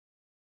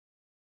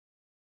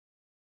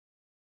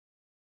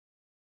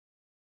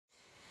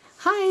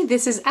Hi,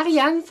 this is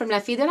Ariane from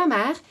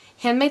Iles-de-la-Madelei,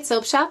 handmade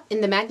soap shop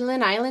in the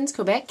Magdalen Islands,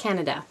 Quebec,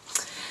 Canada.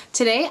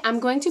 Today I'm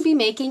going to be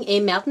making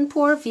a melt and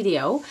pour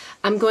video.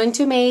 I'm going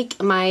to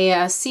make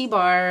my Sea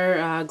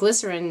Bar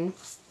glycerin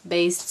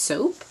based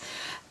soap.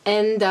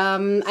 And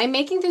I'm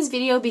making this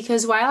video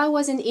because while I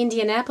was in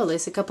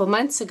Indianapolis a couple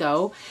months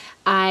ago,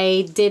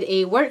 I did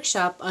a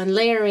workshop on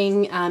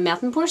layering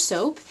melt and pour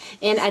soap,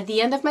 and at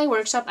the end of my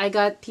workshop I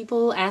got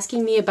people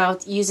asking me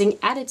about using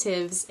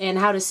additives and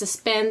how to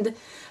suspend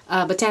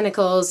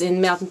botanicals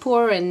in melt and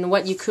pour and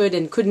what you could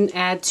and couldn't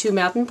add to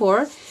melt and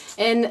pour.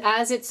 And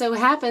as it so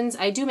happens,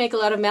 I do make a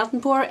lot of melt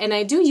and pour and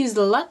I do use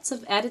lots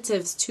of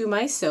additives to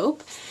my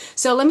soap.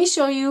 So let me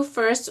show you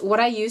first what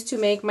I use to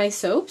make my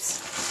soaps.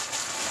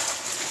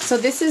 So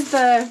this is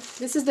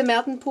the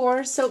melt and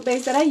pour soap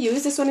base that I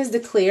use. This one is the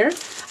clear.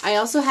 I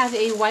also have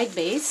a white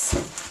base,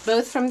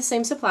 both from the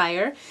same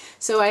supplier.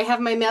 So I have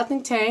my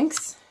melting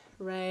tanks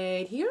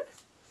right here.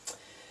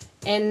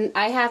 And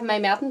I have my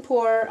melt and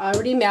pour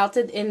already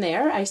melted in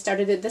there. I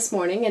started it this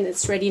morning and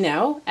it's ready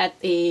now at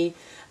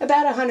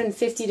about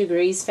 150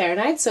 degrees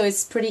Fahrenheit, so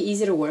it's pretty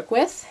easy to work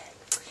with.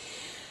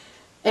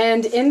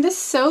 And in this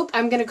soap,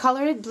 I'm going to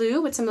color it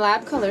blue with some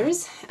lab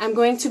colors. I'm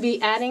going to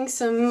be adding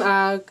some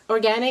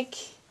organic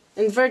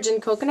and virgin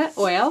coconut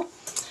oil.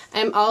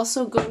 I'm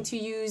also going to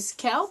use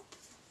kelp,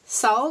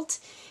 salt,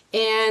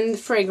 and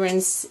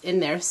fragrance in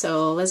there.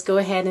 So let's go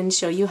ahead and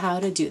show you how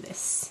to do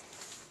this.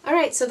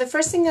 Alright, so the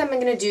first thing I'm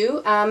going to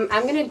do, I'm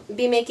going to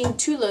be making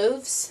 2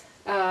 loaves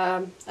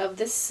of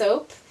this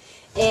soap,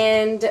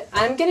 and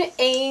I'm going to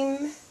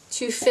aim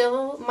to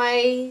fill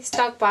my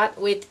stock pot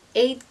with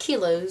 8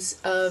 kilos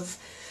of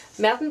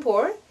melt and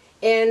pour.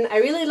 And I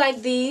really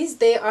like these.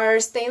 They are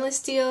stainless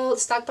steel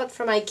stock pot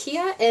from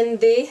IKEA,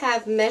 and they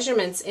have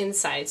measurements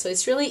inside, so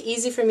it's really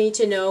easy for me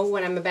to know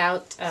when I'm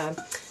about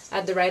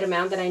at the right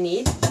amount that I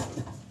need.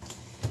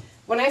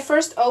 When I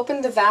first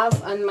open the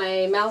valve on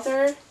my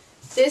melter,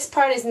 this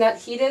part is not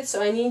heated,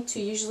 so I need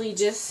to usually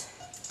just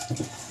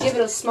give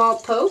it a small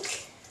poke.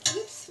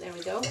 Oops, there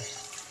we go.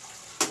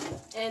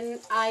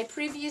 And I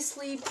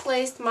previously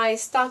placed my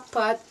stock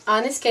pot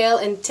on a scale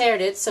and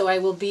tared it, so I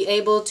will be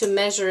able to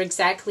measure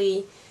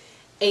exactly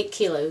 8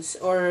 kilos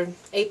or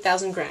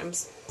 8,000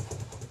 grams.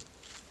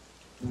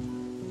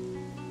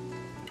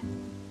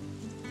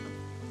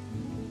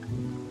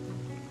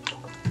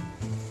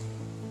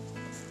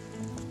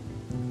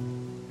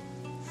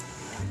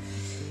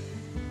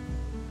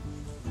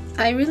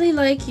 I really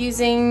like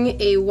using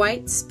a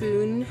white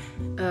spoon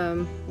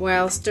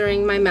while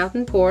stirring my melt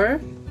and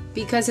pour,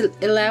 because it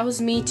allows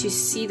me to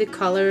see the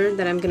color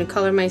that I'm going to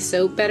color my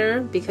soap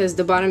better, because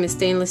the bottom is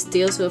stainless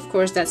steel, so of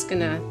course that's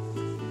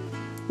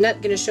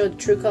not gonna show the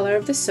true color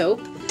of the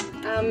soap.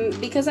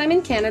 Because I'm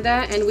in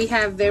Canada and we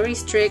have very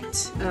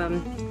strict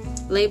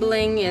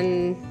labeling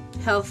and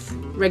health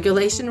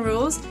regulation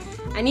rules,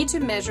 I need to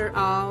measure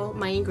all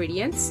my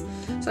ingredients.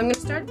 So I'm going to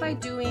start by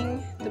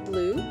doing the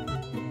blue,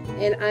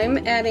 and I'm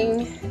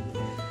adding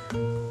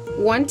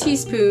 1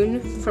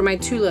 teaspoon for my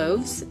 2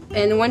 loaves,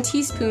 and 1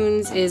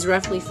 teaspoon is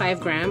roughly 5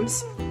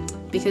 grams,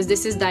 because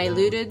this is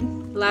diluted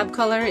lab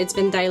color. It's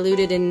been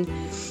diluted in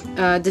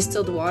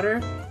distilled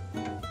water,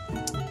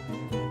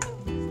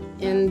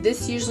 and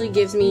this usually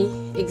gives me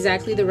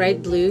exactly the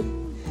right blue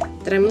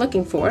that I'm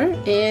looking for.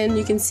 And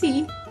you can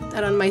see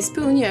that on my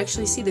spoon you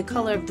actually see the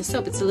color of the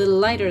soap. It's a little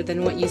lighter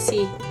than what you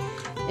see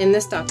in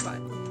the stock pot.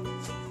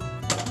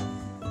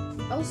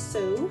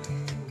 Also,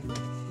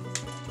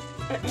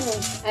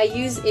 I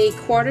use a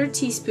 1/4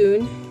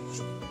 teaspoon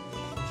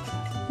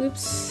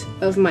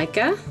of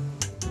mica,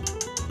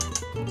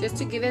 just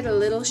to give it a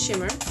little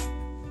shimmer.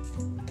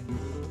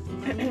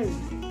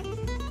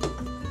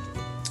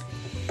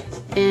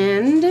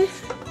 And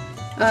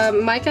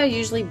mica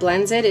usually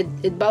blends it.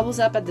 It bubbles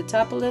up at the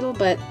top a little,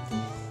 but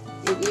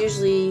it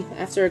usually,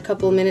 after a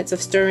couple minutes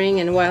of stirring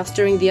and while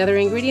stirring the other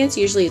ingredients,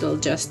 usually it'll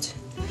just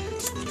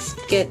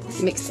get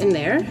mixed in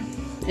there.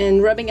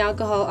 And rubbing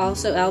alcohol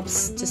also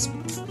helps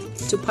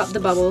to pop the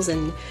bubbles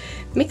and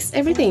mix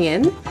everything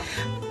in.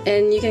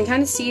 And you can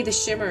kind of see the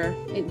shimmer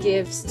it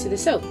gives to the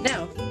soap.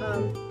 Now,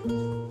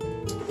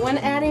 when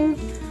adding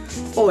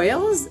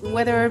oils,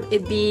 whether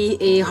it be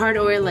a hard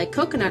oil like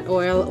coconut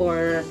oil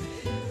or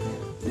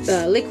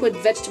liquid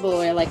vegetable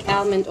oil like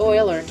almond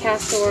oil or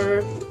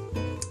castor,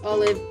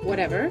 olive,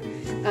 whatever,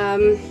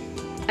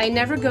 I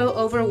never go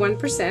over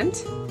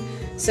 1%,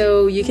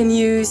 so you can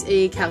use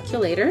a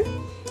calculator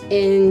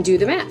and do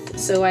the math.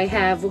 So I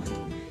have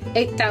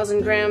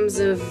 8,000 grams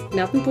of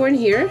melt and pour in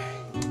here,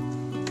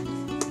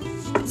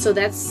 so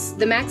that's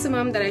the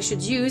maximum that I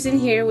should use in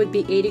here would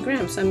be 80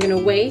 grams. So I'm going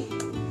to weigh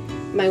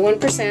my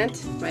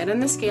 1% right on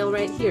the scale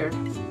right here.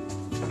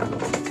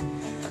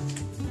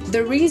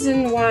 The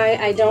reason why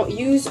I don't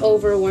use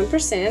over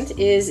 1%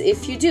 is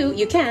if you do,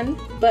 you can,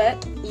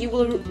 but you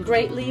will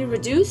greatly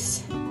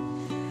reduce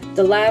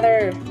the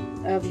lather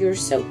of your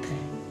soap.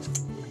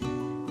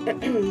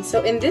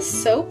 So in this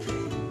soap,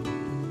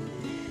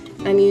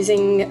 I'm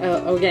using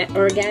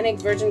organic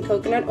virgin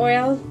coconut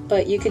oil,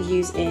 but you could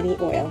use any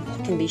oil.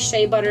 It can be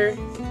shea butter,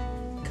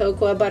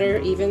 cocoa butter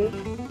even.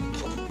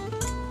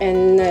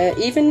 And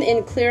even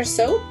in clear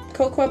soap,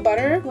 cocoa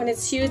butter, when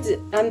it's used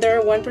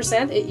under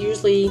 1%, it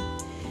usually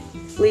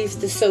leaves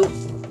the soap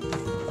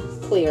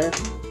clear.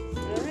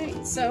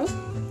 Alright, so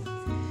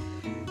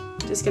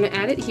just gonna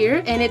add it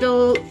here, and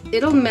it'll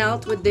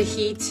melt with the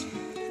heat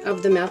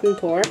of the melt and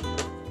pour.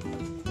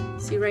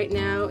 See, right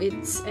now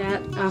it's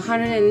at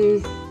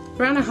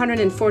around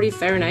 140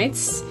 Fahrenheit,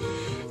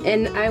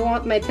 and I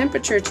want my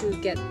temperature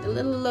to get a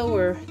little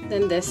lower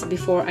than this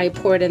before I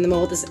pour it in the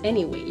mold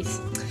anyways.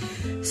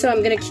 So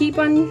I'm gonna keep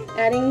on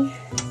adding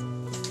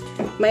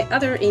my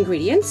other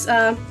ingredients.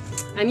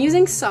 I'm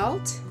using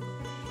salt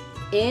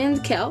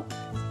and kelp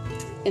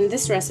in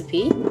this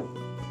recipe,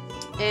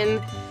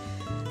 and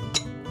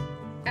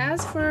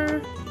as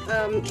for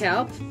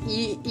kelp,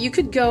 you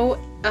could go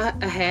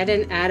ahead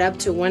and add up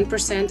to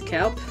 1%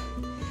 kelp,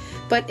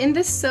 but in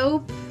this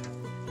soap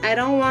I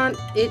don't want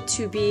it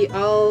to be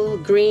all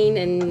green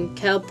and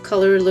kelp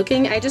color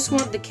looking. I just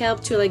want the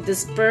kelp to like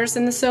disperse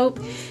in the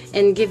soap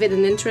and give it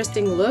an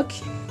interesting look.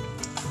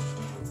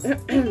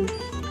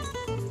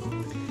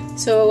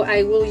 So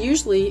I will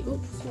usually,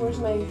 oops, where's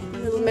my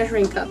little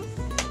measuring cup?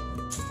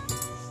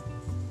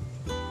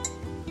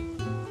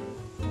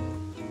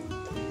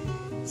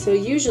 So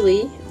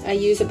usually I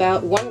use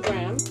about 1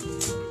 gram,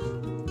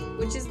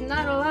 which is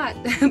not a lot,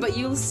 but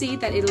you'll see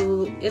that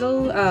it'll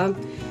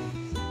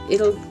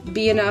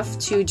be enough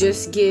to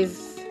just give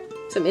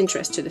some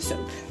interest to the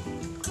soap.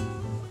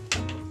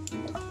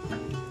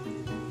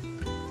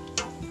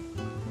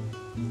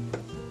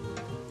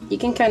 You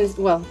can kind of,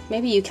 well,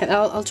 maybe you can,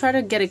 I'll try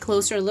to get a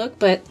closer look,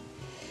 but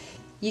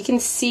you can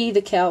see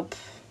the kelp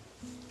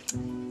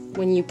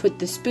when you put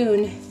the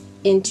spoon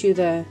into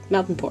the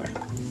melt and pour.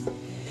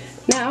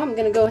 Now I'm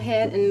going to go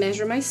ahead and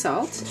measure my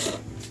salt.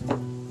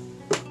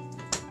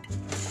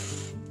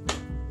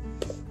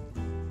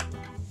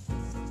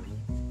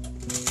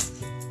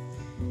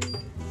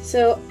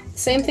 So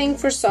same thing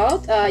for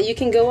salt. You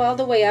can go all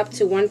the way up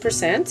to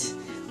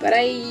 1%, but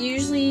I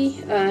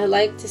usually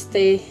like to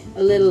stay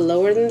a little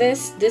lower than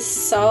this. This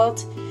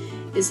salt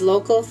is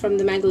local from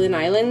the Magdalene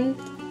Island,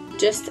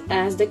 just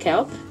as the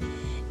kelp,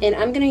 and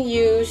I'm going to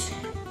use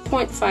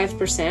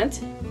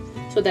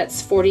 0.5%, so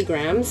that's 40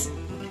 grams.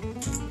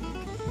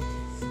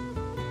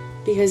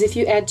 Because if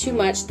you add too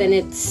much, then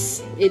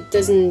it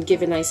doesn't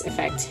give a nice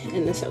effect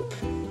in the soap.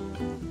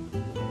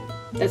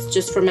 That's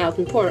just for melt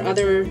and pour.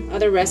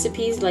 Other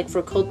recipes, like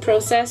for cold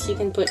process, you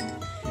can put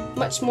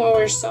much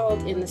more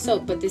salt in the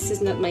soap, but this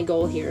is not my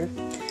goal here.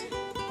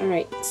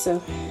 Alright,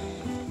 so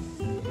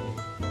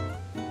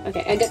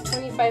okay, I got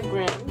 25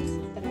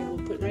 grams that I will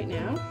put right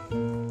now,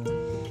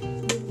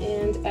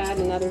 and add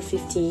another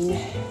 15.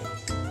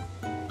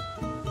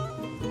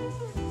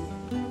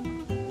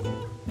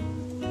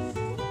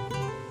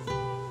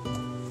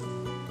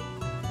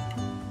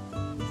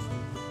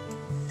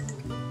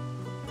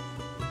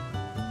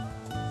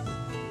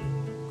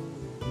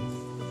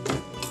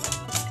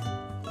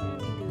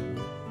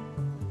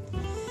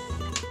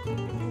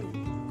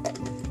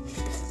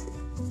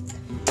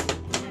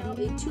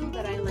 A tool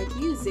that I like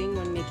using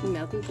when making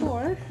melt and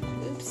pour,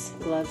 oops,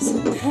 gloves,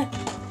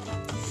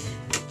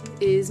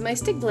 is my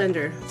stick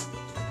blender.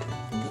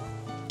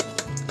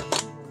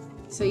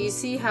 So you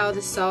see how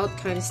the salt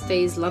kind of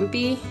stays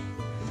lumpy?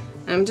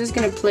 I'm just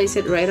gonna place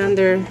it right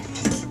under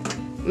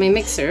my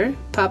mixer,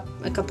 pop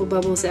a couple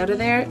bubbles out of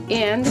there,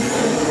 and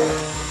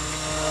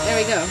there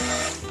we go.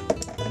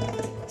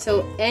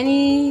 So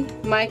any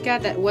mica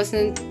that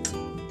wasn't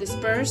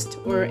dispersed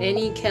or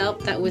any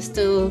kelp that was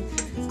still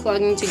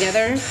clogging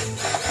together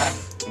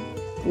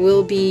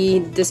will be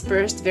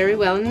dispersed very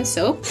well in the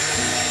soap.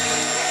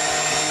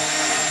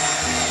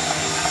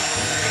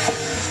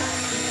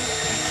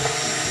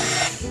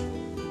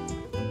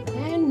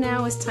 And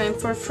now it's time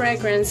for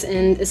fragrance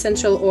and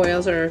essential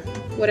oils or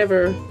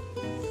whatever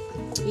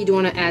you'd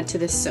want to add to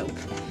this soap.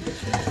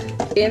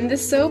 In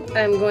this soap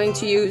I'm going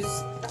to use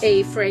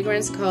a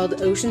fragrance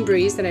called Ocean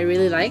Breeze that I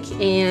really like,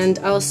 and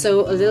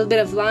also a little bit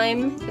of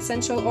lime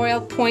essential oil,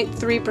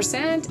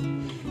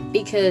 0.3%,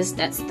 because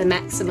that's the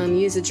maximum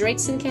usage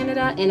rates in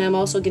Canada. And I'm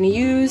also going to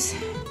use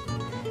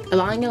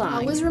ylang-ylang.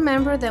 Always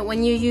remember that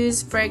when you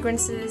use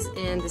fragrances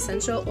and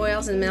essential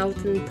oils and melt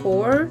and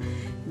pour,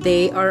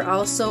 they are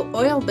also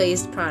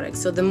oil-based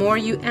products. So the more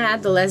you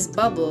add, the less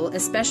bubble,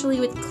 especially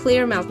with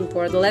clear melt and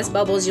pour, the less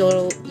bubbles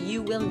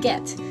you will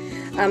get.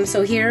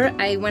 So here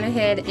I went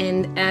ahead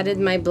and added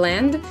my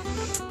blend.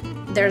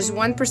 There's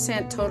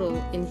 1% total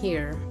in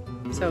here.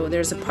 So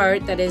there's a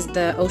part that is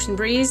the Ocean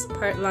Breeze,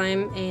 part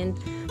lime, and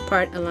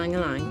part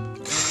ylang-ylang.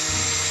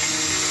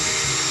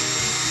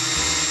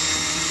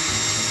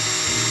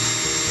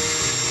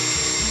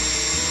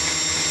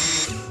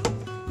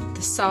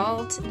 The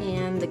salt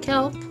and the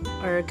kelp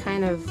are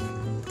kind of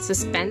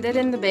suspended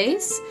in the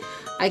base.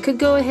 I could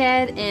go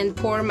ahead and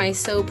pour my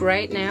soap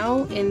right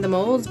now in the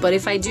molds, but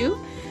if I do,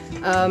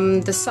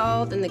 the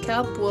salt and the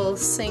kelp will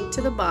sink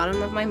to the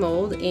bottom of my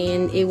mold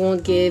and it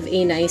won't give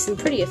a nice and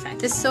pretty effect.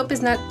 This soap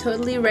is not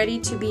totally ready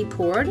to be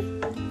poured.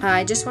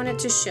 I just wanted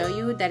to show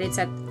you that it's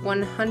at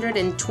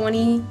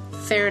 120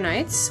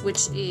 Fahrenheit,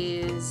 which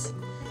is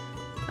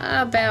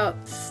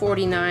about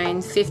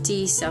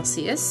 49-50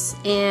 Celsius,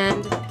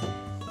 and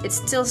it's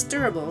still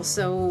stirrable,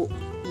 so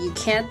you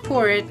can't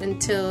pour it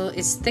until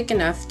it's thick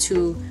enough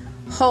to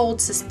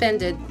hold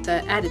suspended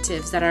the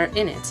additives that are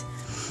in it.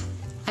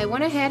 I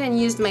went ahead and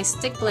used my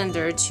stick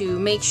blender to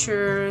make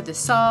sure the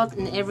salt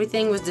and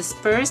everything was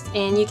dispersed,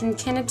 and you can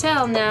kind of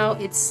tell now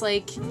it's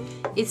a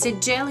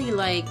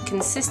jelly-like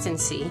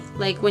consistency,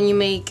 like when you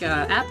make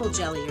apple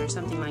jelly or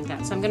something like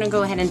that. So I'm gonna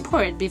go ahead and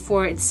pour it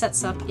before it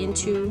sets up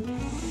into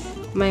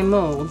my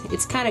mold.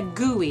 It's kind of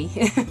gooey.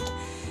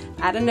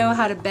 I don't know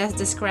how to best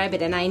describe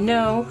it, and I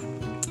know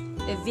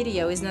a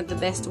video is not the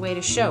best way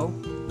to show.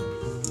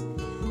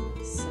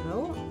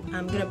 So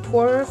I'm gonna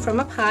pour from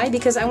up high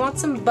because I want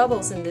some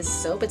bubbles in this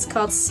soap. It's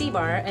called sea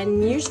bar,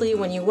 and usually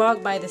when you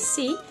walk by the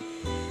sea,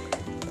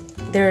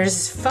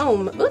 there's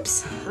foam,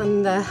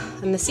 on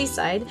the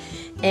seaside,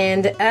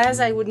 and as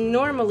I would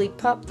normally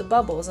pop the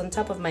bubbles on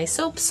top of my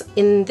soaps,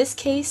 in this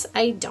case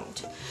I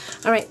don't.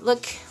 All right,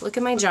 look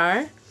at my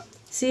jar.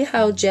 See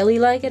how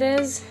jelly-like it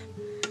is?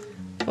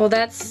 Well,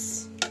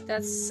 that's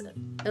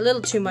a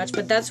little too much,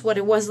 but that's what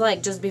it was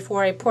like just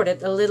before I poured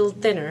it, a little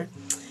thinner.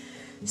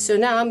 So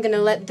now I'm gonna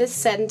let this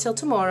set until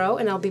tomorrow,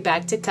 and I'll be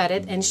back to cut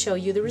it and show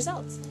you the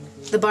results.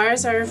 The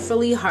bars are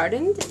fully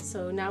hardened,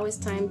 so now it's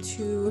time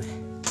to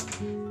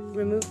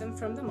remove them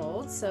from the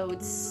mold. So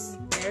it's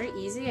very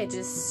easy. I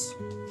just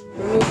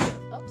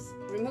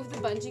remove the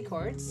bungee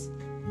cords.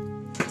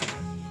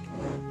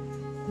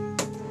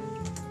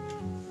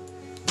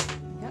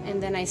 Yeah,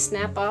 and then I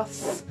snap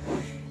off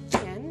the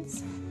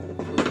ends.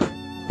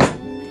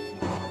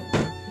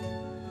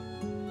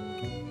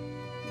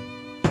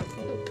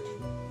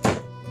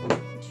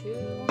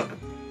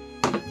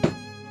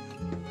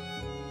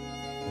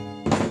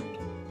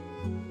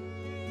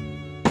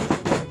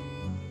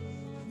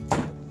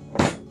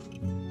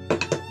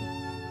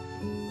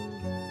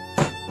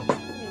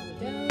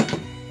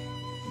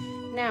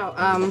 Now,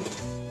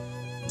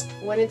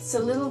 when it's a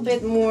little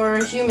bit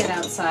more humid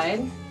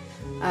outside,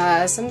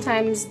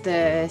 sometimes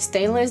the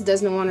stainless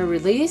doesn't want to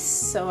release,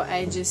 so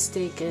I just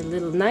take a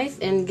little knife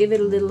and give it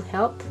a little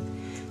help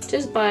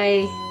just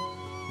by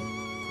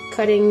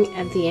cutting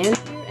at the end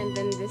here, and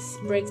then this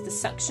breaks the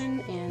suction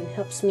and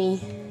helps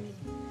me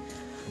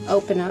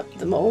open up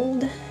the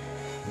mold.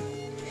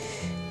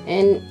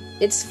 And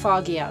it's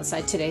foggy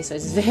outside today, so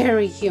it's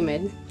very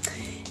humid,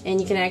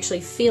 and you can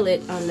actually feel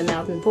it on the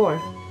melt and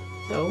pour.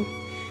 So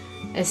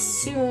as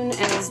soon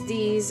as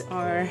these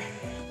are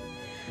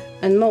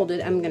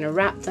unmolded, I'm gonna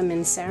wrap them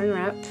in saran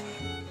wrap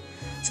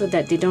so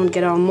that they don't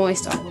get all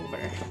moist all over.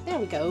 There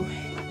we go.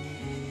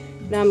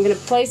 Now I'm gonna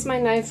place my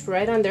knife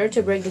right on there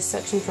to break the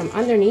suction from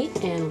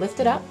underneath and lift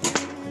it up.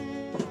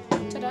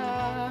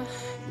 Ta-da!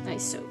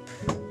 Nice soap.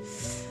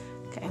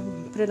 Okay, I'm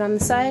gonna put it on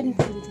the side,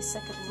 do the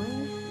second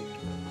one.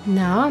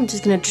 Now I'm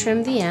just gonna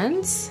trim the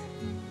ends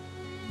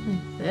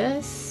like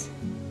this.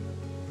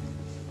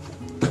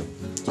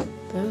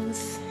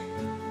 Both.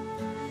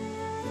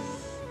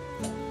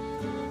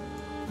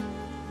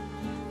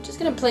 Just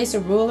gonna place a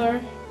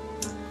ruler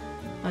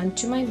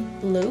onto my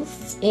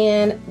loaf,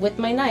 and with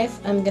my knife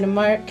I'm gonna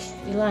mark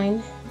a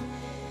line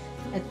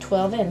at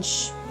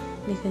 12"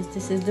 because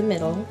this is the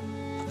middle,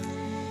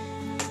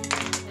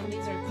 and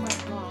these are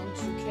quite long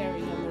to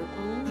carry on their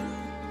own.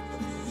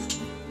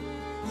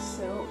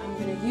 So I'm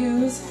gonna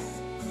use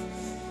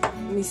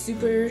my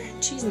super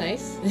cheese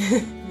knife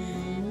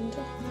and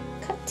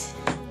cut.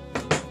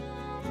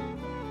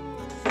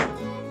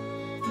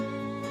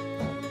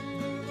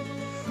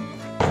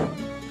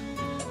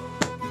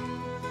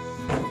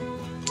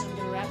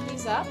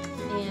 Up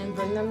and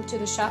bring them to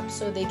the shop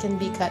so they can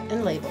be cut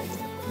and labeled.